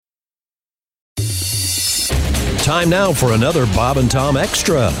Time now for another Bob and Tom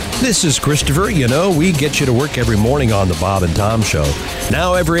Extra. This is Christopher. You know, we get you to work every morning on the Bob and Tom Show.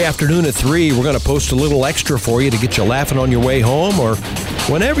 Now, every afternoon at 3, we're going to post a little extra for you to get you laughing on your way home or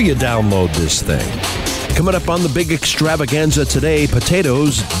whenever you download this thing. Coming up on the big extravaganza today,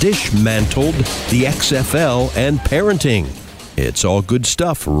 potatoes, Dishmantled, the XFL, and parenting. It's all good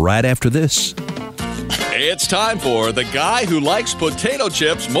stuff right after this. It's time for the guy who likes potato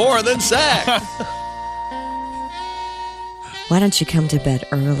chips more than Zach. Why don't you come to bed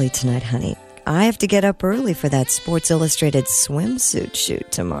early tonight, honey? I have to get up early for that Sports Illustrated swimsuit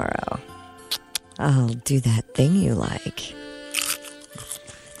shoot tomorrow. I'll do that thing you like.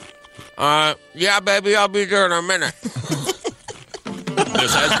 Yeah, baby, I'll be there in a minute. This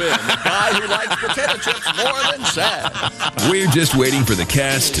has been the guy who likes potato chips more than Zach. We're just waiting for the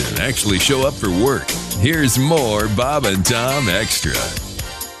cast to actually show up for work. Here's more Bob and Tom Extra.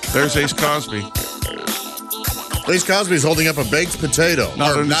 There's Ace Cosby. Ace Cosby's holding up a baked potato.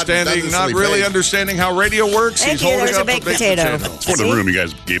 Not really understanding how radio works. Thank He's you, holding there's a up baked potato. It's for the room. You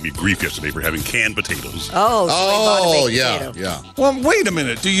guys gave me grief yesterday for having canned potatoes. Oh, yeah. Well, wait a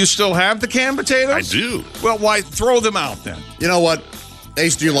minute. Do you still have the canned potatoes? I do. Well, why throw them out then? You know what?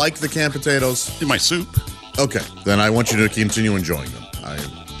 Ace, do you like the canned potatoes? In my soup. Okay, then I want you to continue enjoying them.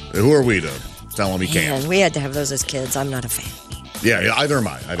 Who are we to tell him he can't? Man, we had to have those as kids. I'm not a fan. Yeah, either am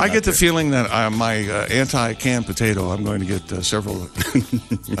I. I get the feeling that my anti-canned potato, I'm going to get several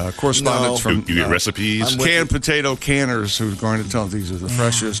correspondence from you get recipes. Canned potato canners who are going to tell these are the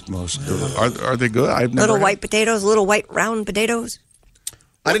freshest, most. Are they good? I've never little white potatoes, little white round potatoes.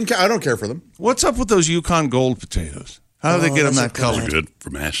 I don't care for them. What's up with those Yukon Gold potatoes? How do they get them that color? Good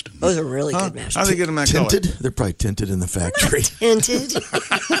for mashed. Those are really good mashed. How do they get them that tinted? color? They're probably tinted in the factory. Tinted.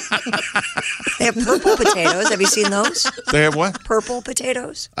 They have purple potatoes. Have you seen those? They have what? Purple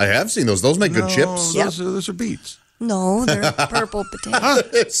potatoes. I have seen those. Those make good chips. Those are beets. No, they're purple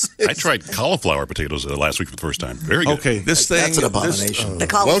potatoes. I tried cauliflower potatoes last week for the first time. Very good. Okay, this thing. That's an abomination. The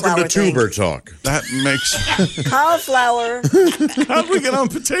cauliflower Welcome to Tuber Talk. That makes. Cauliflower. How do we get on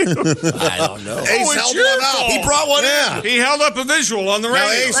potatoes? I don't know. Ace held one up. He brought one in. He held up a visual on the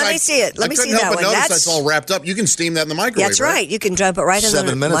radio. Ace, Let me see it. Let me see that one. I couldn't help but notice that's all wrapped up. You can steam that in the microwave. That's right. You can dump it right in the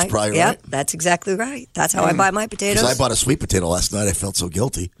 7 minutes, probably, Yep, right? that's exactly right. That's how I buy my potatoes. Because I bought a sweet potato last night. I felt so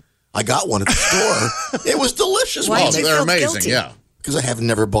guilty. I got one at the store. It was delicious. Why did you they're feel amazing, guilty? yeah. Because I have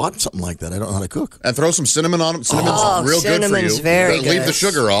never bought something like that. I don't know how to cook. And throw some cinnamon on them. Cinnamon's real good for you. Cinnamon's very Leave good. the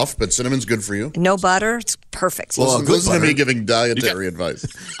sugar off, but cinnamon's good for you. No butter. It's perfect. Well, Listen to me giving dietary advice.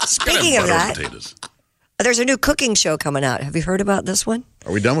 Speaking of that, potatoes. there's a new cooking show coming out. Have you heard about this one?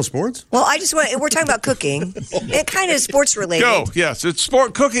 Are we done with sports? Well, we're talking about cooking. It kind of is sports related. Go. Yes, it's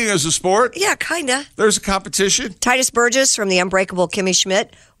sport. Cooking is a sport. Yeah, kind of. There's a competition. Titus Burgess from the Unbreakable Kimmy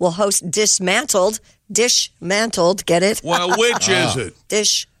Schmidt will host Dismantled. Dishmantled, get it? Well, which is it?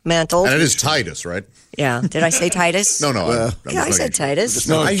 Dishmantled. And it is Titus, right? Yeah. Did I say Titus? No. Yeah, I said Titus.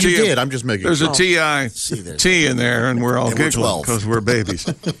 No, You did. I'm just making There's sure. a T in there, and we're all And we're giggling 12. because we're babies.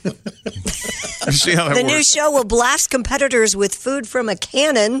 You see how that The works? new show will blast competitors with food from a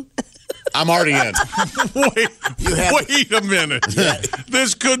cannon. I'm already in. Wait a minute.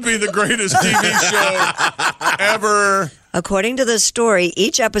 This could be the greatest TV show ever. According to the story,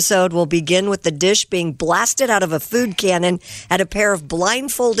 each episode will begin with the dish being blasted out of a food cannon at a pair of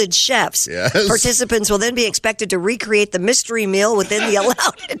blindfolded chefs. Yes. Participants will then be expected to recreate the mystery meal within the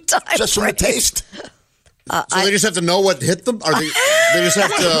allowed time Just from the frame. taste. So they just have to know what hit them? They just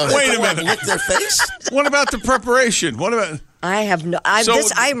have to... Wait a minute. Lick their face. What about the preparation? What about? I have no.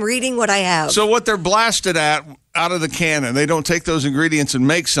 I'm reading what I have. So what they're blasted at out of the cannon, they don't take those ingredients and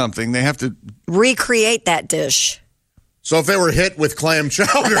make something. They have to recreate that dish. So if they were hit with clam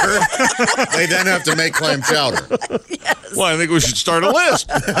chowder, they then have to make clam chowder. Yes. Well, I think we should start a list.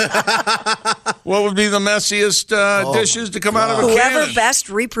 What would be the messiest dishes to come out of a Whoever cannon? best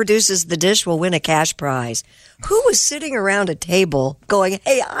reproduces the dish will win a cash prize. Who was sitting around a table going,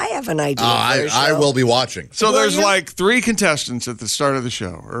 "Hey, I have an idea for a show." I will be watching. So there's you? like 3 contestants at the start of the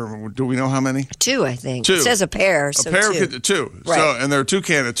show, or do we know how many? 2, I think. 2. It says a pair, so a pair 2. of 2. Right. So, and there are 2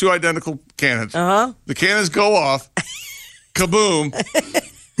 cannons, 2 identical cannons. Uh-huh. The cannons go off. Kaboom.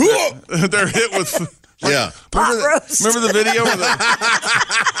 They're hit with... Yeah. Pot roast. Remember the video?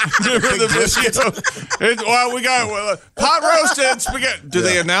 Remember the video? We got pot roasted spaghetti. Do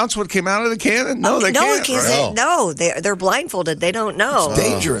they announce what came out of the cannon? No, they can't. Right? No, they're blindfolded. They don't know. It's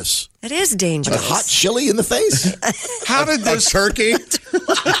dangerous. It is dangerous. Like a hot chili in the face. How did this turkey?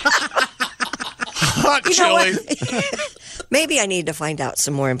 hot chili. Maybe I need to find out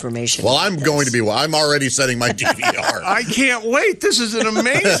some more information. Well, I'm going to be. I'm already setting my DVR. I can't wait. This is an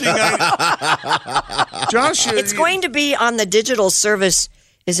amazing idea. Josh, it's going to be on the digital service.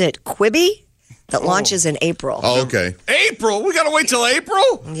 Is it Quibi? That launches in April. Oh, okay. April? We got to wait till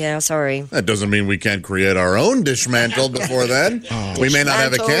April? Yeah, sorry. That doesn't mean we can't create our own Dishmantled before then. We may not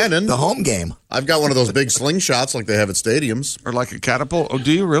have a cannon. The home game. I've got one of those big slingshots like they have at stadiums. Or like a catapult. Oh,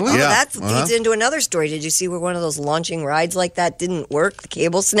 do you really? Oh, Yeah. that feeds into another story. Did you see where one of those launching rides like that didn't work? The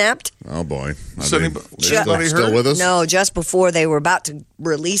cable snapped? Oh, boy. So Still heard? with us? No, just before they were about to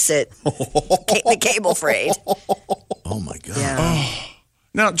release it, the cable frayed. Oh, my God. Yeah.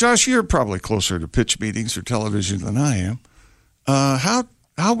 Now, Josh, you're probably closer to pitch meetings or television than I am.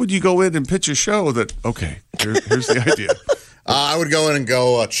 How would you go in and pitch a show that, okay, here's the idea. I would go in and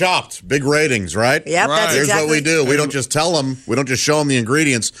go, Chopped, big ratings, right? Yep, that's Here's exactly what we do. We don't just tell them. We don't just show them the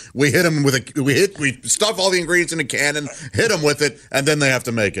ingredients. We hit them with we stuff all the ingredients in a can and hit them with it, and then they have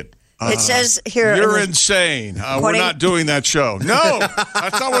to make it. It says here. You're insane. We're not doing that show. No,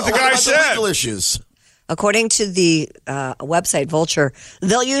 that's not what the guy said. Legal issues. According to the website Vulture,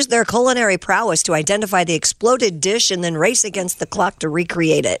 they'll use their culinary prowess to identify the exploded dish and then race against the clock to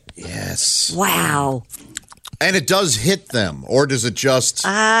recreate it. Yes. Wow. And it does hit them, or does it just...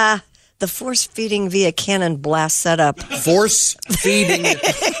 The force feeding via cannon blast setup. Force feeding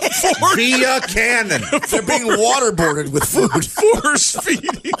via cannon. They're being waterboarded with food. Force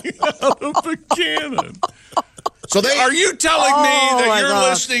feeding out of the cannon. So Are you telling me that my you're God.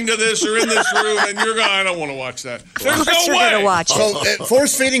 listening to this or in this room and you're going, I don't want to watch that? There's no You're way. going to watch it. So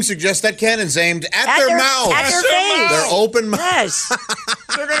force feeding suggests that cannon's aimed at their mouth. At their face. Their open mouth. Yes.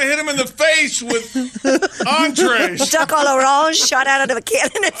 They're going to hit him in the face with entrees. Duck all orange shot out of a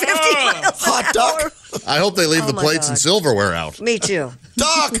cannon at 50 miles Hot an duck. hour. I hope they leave the my plates God. and silverware out. Me too.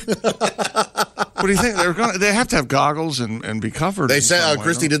 Duck. What do you think? They have to have goggles and be covered. They in said some way,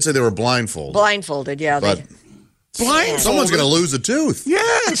 Christy don't did say they were blindfolded. Blindfolded, yeah. But Blindfolded? someone's going to lose a tooth.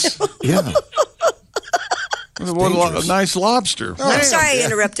 Yes. Yeah. A nice lobster. I'm Man. sorry I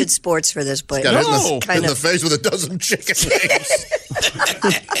interrupted sports for this, but Got hit No. in kind the of. face with a dozen chicken wings.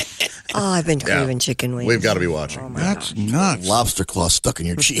 Oh, I've been craving chicken wings. We've got to be watching. That's nuts. Lobster claw stuck in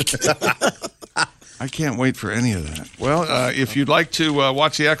your cheek. I can't wait for any of that. Well, if you'd like to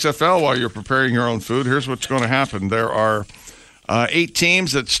watch the XFL while you're preparing your own food, here's what's going to happen. There are 8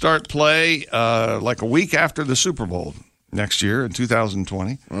 teams that start play like a week after the Super Bowl next year in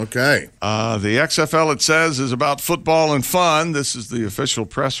 2020. Okay. The XFL, it says, is about football and fun. This is the official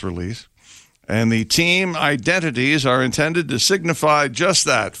press release. And the team identities are intended to signify just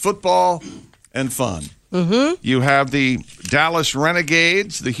that, football and fun. Mm-hmm. You have the Dallas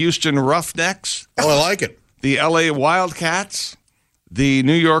Renegades, the Houston Roughnecks. Oh, I like it. The L.A. Wildcats, the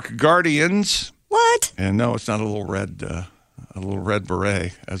New York Guardians. What? And no, it's not a little red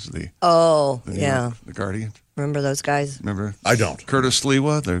beret as the the Guardians. Remember those guys? Remember? I don't. Curtis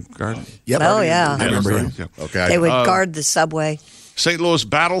Lewa, the Guardian. Yep. Oh, yeah. I remember him. Yeah. Okay. They would guard the subway. St. Louis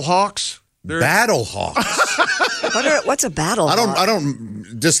Battlehawks. Battle Hawks. What's a battle? I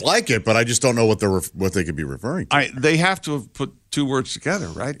don't dislike it, but I just don't know what they could be referring to. They have to have put 2 words together,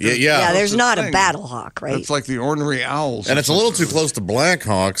 right? Yeah. Yeah, there's That's the not a thing. battle hawk, right? It's like the ornery owls. And it's a little too close to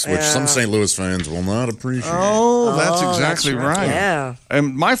Blackhawks, which some St. Louis fans will not appreciate. Oh, that's exactly right. Yeah.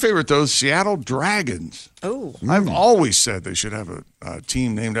 And my favorite, though, is Seattle Dragons. Oh. I've always said they should have a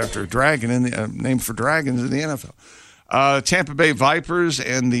team named after a dragon named for dragons in the NFL. Tampa Bay Vipers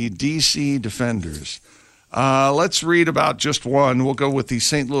and the D.C. Defenders. Let's read about just one. We'll go with the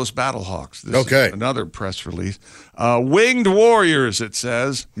St. Louis Battlehawks. This is another press release. Winged Warriors, it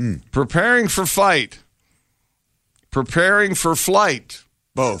says, preparing for fight. Preparing for flight.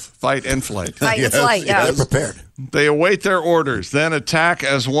 Both, fight and flight. Fight and flight, yeah. They're prepared. They await their orders, then attack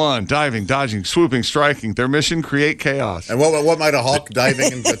as one, diving, dodging, swooping, striking. Their mission, create chaos. And what might a hawk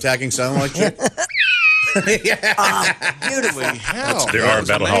diving and attacking sound like? Chick? Beautiful. Hell, There that are was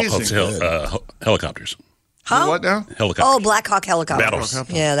Battle amazing. Hawk helicopters. Huh? What now? Helicopters. Oh, Black Hawk helicopter. Battles.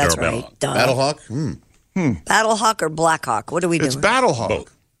 Yeah, that's There are right. Duh. Battlehawk? Battle Hawk or Black Hawk? What are we doing? It's Battlehawk.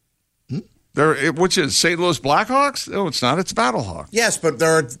 Both. Which is St. Louis Blackhawks? No, it's not. It's Battlehawk. Yes, but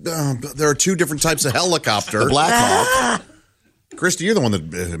there are 2 different types of helicopter. The Black Hawk. Christy, you're the one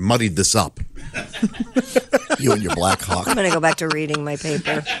that muddied this up. You and your Black Hawk. I'm going to go back to reading my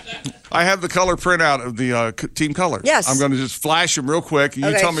paper. I have the color printout of the team color. Yes. I'm going to just flash them real quick. And you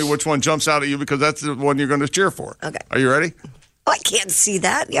Okay. tell me which one jumps out at you because that's the one you're going to cheer for. Okay. Are you ready? Oh, I can't see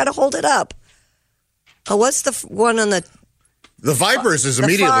that. You got to hold it up. Oh, what's the one on the The Vipers is The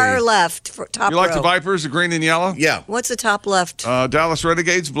immediately. far left, top You like row. the Vipers, the green and yellow? Yeah. What's the top left? Dallas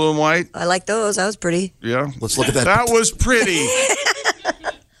Renegades, blue and white. I like those. That was pretty. Yeah. Let's look at that. That was pretty.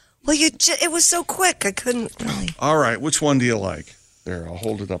 Well, it was so quick. I couldn't really. All right. Which one do you like? There, I'll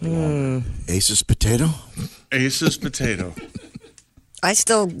hold it up longer. Ace's potato. Ace's potato. I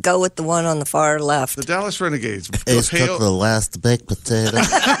still go with the one on the far left. The Dallas Renegades. Ace took the last baked potato.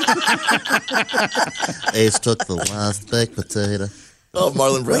 Ace took the last baked potato. Oh,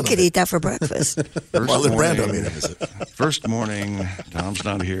 Marlon We Brando. could eat that for breakfast. Marlon Brando made it. First morning, Tom's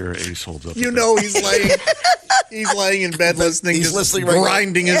not here. Ace holds up. You know he's laying in bed listening, He's just listening right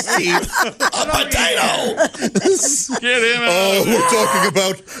grinding his teeth. A potato. Get him out. Oh, we're talking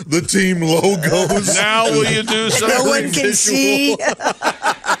about the team logos. Now will you do something? No one can see.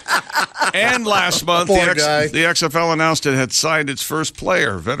 And last month, the Poor guy. XFL announced it had signed its first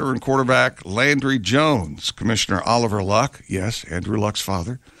player, veteran quarterback Landry Jones. Commissioner Oliver Luck, yes, Andrew Luck's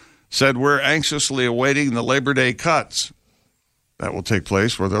father, said we're anxiously awaiting the Labor Day cuts. That will take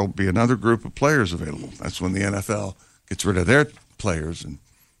place where there'll be another group of players available. That's when the NFL gets rid of their players and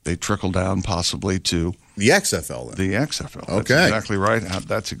they trickle down possibly to The XFL, then. the XFL. That's Okay. exactly right.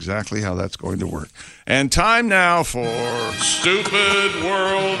 That's exactly how that's going to work. And time now for Stupid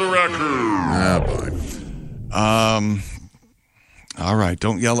World Record. Ah, boy. All right,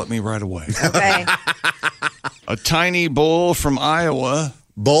 don't yell at me right away. Okay. A tiny bull from Iowa.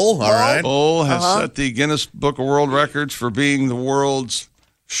 Bull, all right. Bull has set the Guinness Book of World Records for being the world's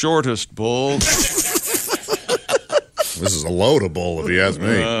shortest bull. This is a load of bull, if you ask me.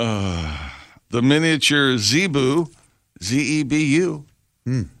 The miniature zebu, Z-E-B-U,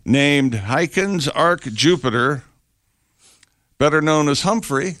 named Hyken's Ark Jupiter, better known as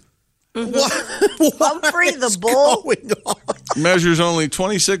Humphrey, Humphrey the bull. measures only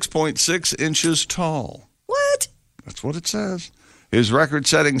 26.6 inches tall. What? That's what it says. His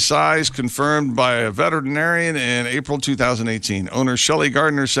record-setting size confirmed by a veterinarian in April 2018. Owner Shelley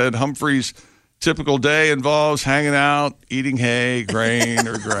Gardner said Humphrey's typical day involves hanging out, eating hay, grain,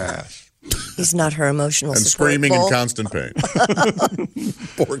 or grass. He's not her emotional And support screaming bull. in constant pain.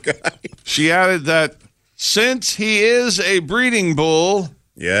 Poor guy. She added that since he is a breeding bull,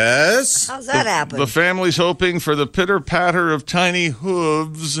 Yes. How's that happen? the family's hoping for the pitter-patter of tiny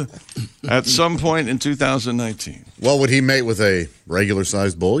hooves at some point in 2019. Well, would he mate with a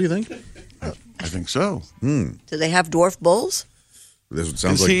regular-sized bull, you think? I think so. Do they have dwarf bulls? This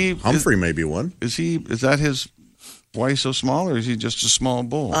sounds Is like he- Humphrey may be one. Is that his why he's so small, or is he just a small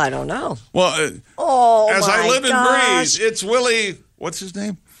bull? I don't know. Well, as I live and gosh. breathe, it's Willie. What's his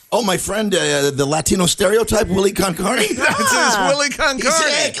name? Oh, my friend, the Latino stereotype, Willie Concarne. It's Willie He said, Concarne.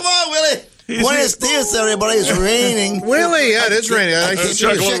 hey, come on, Willie. Buenos dias, everybody. It's raining. Willie, yeah, it is raining. I can see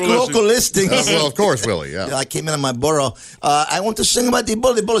check it. Check local listings. Well, of course, Willie, yeah. I came in on my burro. I want to sing about the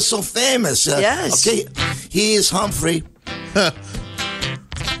bull. The bull is so famous. Yes. Okay. He is Humphrey,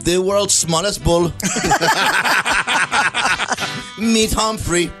 the world's smallest bull. Meet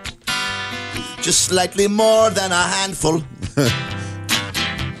Humphrey, just slightly more than a handful.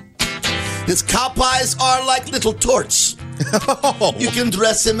 His cow pies are like little torts. You can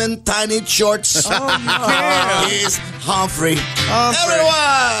dress him in tiny shorts. He's Humphrey.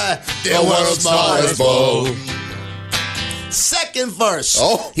 Everyone, the world's smallest bull. Second verse.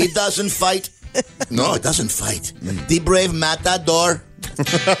 Oh. He doesn't fight. No, he doesn't fight. The brave matador.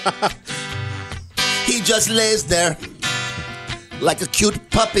 He just lays there like a cute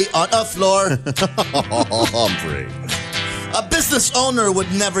puppy on a floor. Oh, Humphrey. A business owner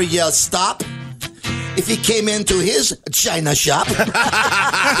would never yell stop if he came into his china shop.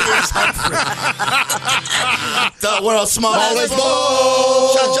 Here's Humphrey. The world's smallest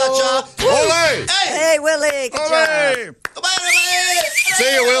bull. Cha-cha-cha. Ole! Hey, Willie. Good job. Hey, Goodbye, everybody.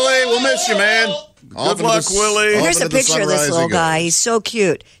 See you, Willie. We'll miss you, man. good luck, Willie. Here's a picture of this little guy. He's so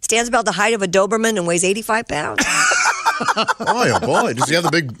cute. Stands about the height of a Doberman and weighs 85 pounds. Oh, boy. Does he have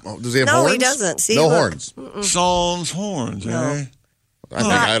the big... Does he have No, horns? he doesn't. See, no look. horns. Sans horns, eh?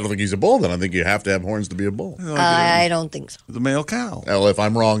 I don't think he's a bull, then. I think you have to have horns to be a bull. I don't think so. The male cow. Well, if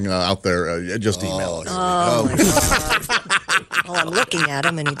I'm wrong out there, just email us. Oh, my God. Well, I'm looking at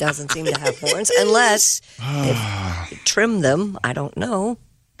him, and he doesn't seem to have horns. Unless if you trim them, I don't know.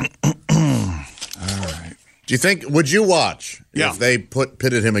 Do you think... Would you watch Yeah. if they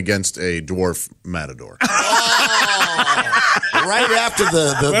pitted him against a dwarf matador? Right after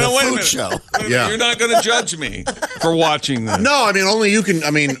the Wait a food minute. show. Yeah. You're not going to judge me for watching this. No, I mean, only you can...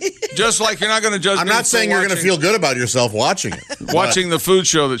 I mean... Just like you're not going to judge I'm me not for saying you're going to watching- feel good about yourself watching it. watching the food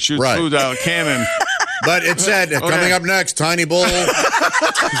show that shoots Right. food out of cannon. But it said, coming up next, Tiny Bull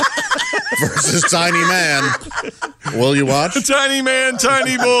versus Tiny Man. Will you watch? Tiny Man,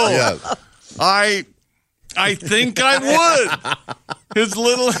 Tiny Bull. Yeah. I think I would.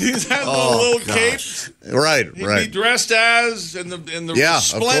 He's had little cape. Right. He'd be dressed as in the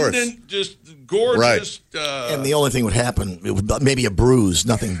resplendent, just gorgeous. Right. And the only thing would happen, it would maybe a bruise.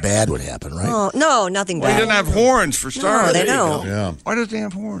 Nothing bad would happen, right? Oh, no, nothing Well, bad. he doesn't have horns for starters. No, they don't. Yeah. Why doesn't he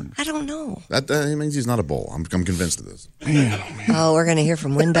have horns? I don't know. That means he's not a bull. I'm convinced of this. Oh, we're going to hear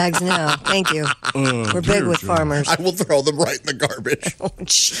from windbags now. Thank you. We're big with farmers. I will throw them right in the garbage. Oh,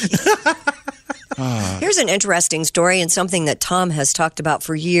 jeez. Here's an interesting story and something that Tom has talked about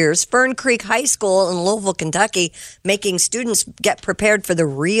for years. Fern Creek High School in Louisville, Kentucky, making students get prepared for the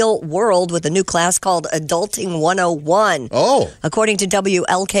real world with a new class called Adulting 101. Oh. According to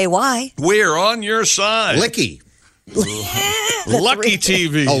WLKY. We're on your side. Licky. Lucky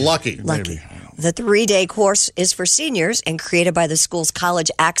TV. Oh, Lucky. Lucky. The 3-day course is for seniors and created by the school's college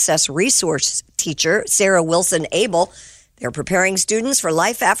access resource teacher, Sarah Wilson Abel. They're preparing students for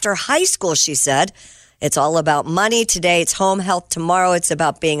life after high school, she said. It's all about money. Today, it's home health. Tomorrow, it's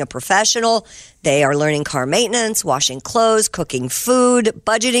about being a professional. They are learning car maintenance, washing clothes, cooking food,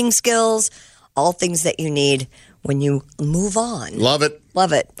 budgeting skills, all things that you need when you move on. Love it.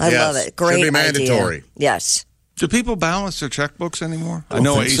 Love it. I love it. Great Should be mandatory. idea. Yes. Do people balance their checkbooks anymore? I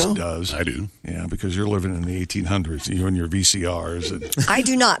know Ace does. I do. Yeah, because you're living in the 1800s. You and your VCRs. And I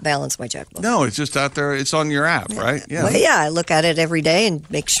do not balance my checkbook. no, it's just out there. It's on your app, right? Yeah. Well, yeah, I look at it every day and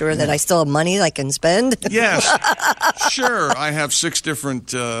make sure that I still have money I can spend. Yes. Sure. I have 6 different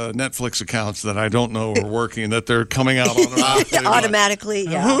Netflix accounts that I don't know are working, that they're coming out automatically. Automatically,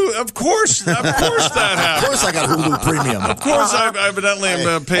 yeah. Of course that happens. Of course I got Hulu Premium. Of course I evidently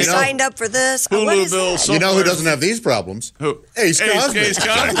am I paying signed up for this. What Hulu is bill. that? You know who doesn't have these problems? Who? Ace Cosby. Ace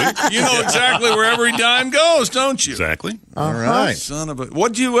Cosby. You know exactly where every dime goes, don't you? Exactly. All right. Son of a.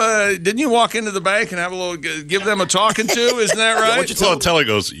 What didn't you walk into the bank and have a little, give them a talking to? Isn't that right? What'd you tell? Teller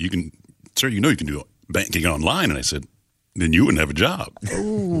goes, you can, sir, you know you can do banking online. And I said, then you wouldn't have a job.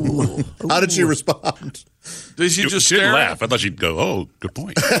 Ooh. How did she respond? Did she just She didn't stare? laugh. I thought she'd go, oh, good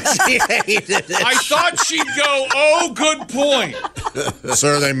point. I thought she'd go, oh, good point.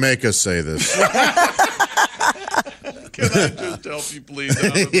 Sir, they make us say this. Can I just help you, please,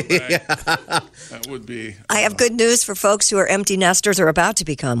 out of the bank? That would be. I have good news for folks who are empty nesters or about to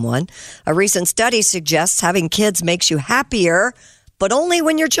become one. A recent study suggests having kids makes you happier, but only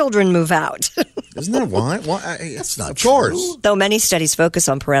when your children move out. Isn't that why? That's not Of course. Though many studies focus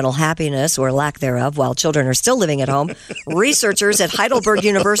on parental happiness or lack thereof while children are still living at home, researchers at Heidelberg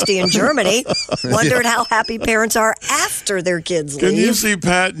University in Germany wondered how happy parents are after their kids leave. Can you see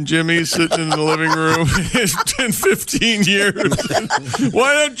Pat and Jimmy sitting in the living room? It's been 15 years.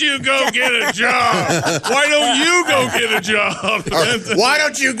 Why don't you go get a job? Why don't you go get a job? Why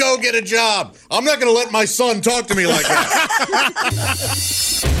don't you go get a job? I'm not going to let my son talk to me like that.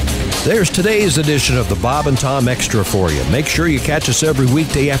 There's today's edition of the Bob and Tom Extra for you. Make sure you catch us every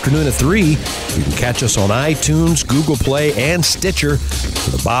weekday afternoon at 3. You can catch us on iTunes, Google Play, and Stitcher. For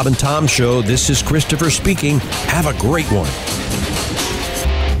the Bob and Tom Show, this is Christopher speaking. Have a great one.